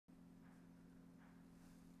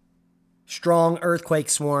Strong earthquake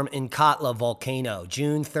swarm in Katla volcano,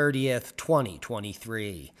 June 30th,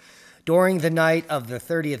 2023. During the night of the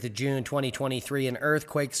 30th of June, 2023, an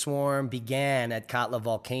earthquake swarm began at Katla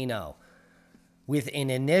volcano with an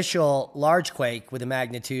initial large quake with a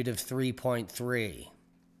magnitude of 3.3.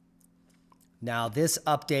 Now, this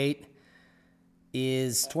update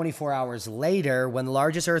is 24 hours later when the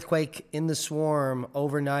largest earthquake in the swarm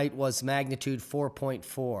overnight was magnitude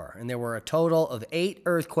 4.4. And there were a total of 8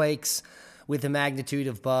 earthquakes with a magnitude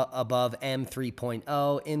of above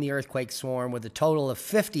M3.0 in the earthquake swarm, with a total of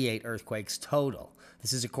 58 earthquakes total.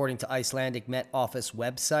 This is according to Icelandic Met Office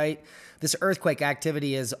website. This earthquake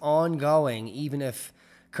activity is ongoing, even if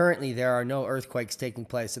currently there are no earthquakes taking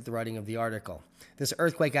place at the writing of the article. This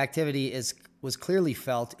earthquake activity was clearly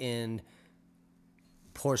felt in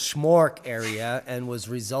Porsmork area and was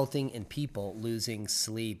resulting in people losing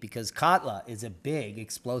sleep because Katla is a big,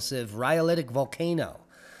 explosive rhyolitic volcano.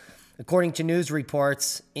 According to news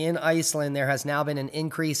reports, in Iceland, there has now been an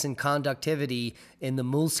increase in conductivity in the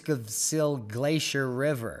Mulskavsil Glacier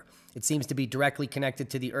River. It seems to be directly connected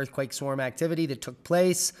to the earthquake swarm activity that took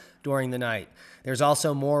place during the night. There's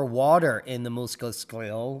also more water in the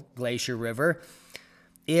Mulskavsil Glacier River.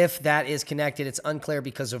 If that is connected, it's unclear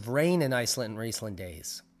because of rain in Iceland in recent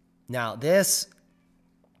days. Now, this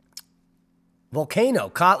volcano,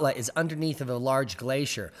 Katla, is underneath of a large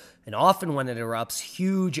glacier, and often when it erupts,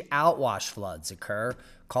 huge outwash floods occur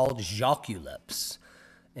called jökulhlaups.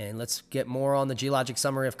 And let's get more on the geologic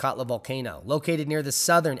summary of Katla volcano. Located near the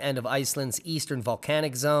southern end of Iceland's eastern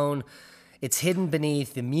volcanic zone, it's hidden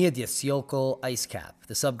beneath the Miðjökull ice cap.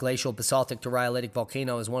 The subglacial basaltic to rhyolitic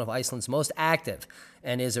volcano is one of Iceland's most active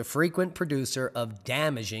and is a frequent producer of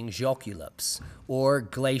damaging jökulhlaups, or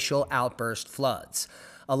glacial outburst floods.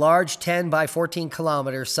 A large 10 by 14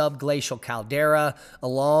 kilometer subglacial caldera,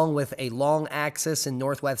 along with a long axis in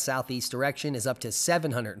northwest-southeast direction, is up to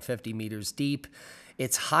 750 meters deep.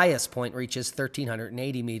 Its highest point reaches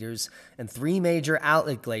 1,380 meters, and 3 major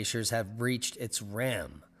outlet glaciers have reached its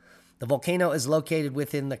rim. The volcano is located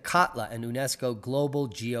within the Katla, an UNESCO Global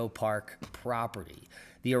Geopark property.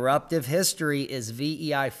 The eruptive history is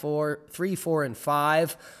VEI 3, 4, and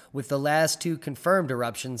 5, with the last 2 confirmed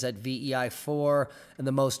eruptions at VEI 4 and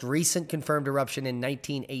the most recent confirmed eruption in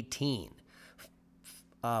 1918.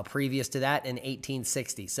 Previous to that in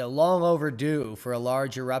 1860. So long overdue for a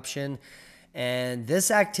large eruption. And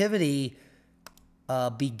this activity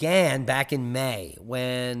began back in May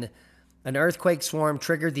when an earthquake swarm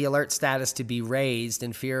triggered the alert status to be raised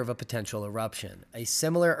in fear of a potential eruption. A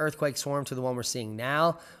similar earthquake swarm to the one we're seeing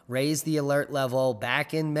now raised the alert level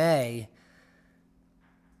back in May,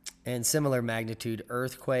 and similar magnitude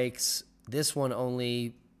earthquakes. This one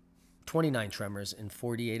only 29 tremors in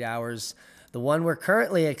 48 hours. The one we're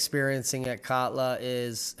currently experiencing at Katla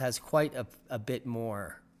has quite a bit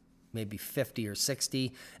more, maybe 50 or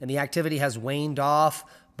 60, and the activity has waned off,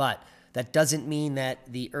 but that doesn't mean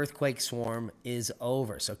that the earthquake swarm is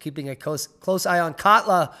over. So keeping a close eye on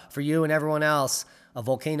Katla for you and everyone else, a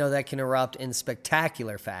volcano that can erupt in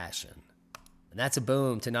spectacular fashion. And that's a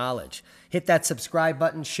boom to knowledge. Hit that subscribe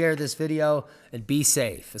button, share this video, and be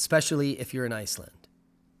safe, especially if you're in Iceland.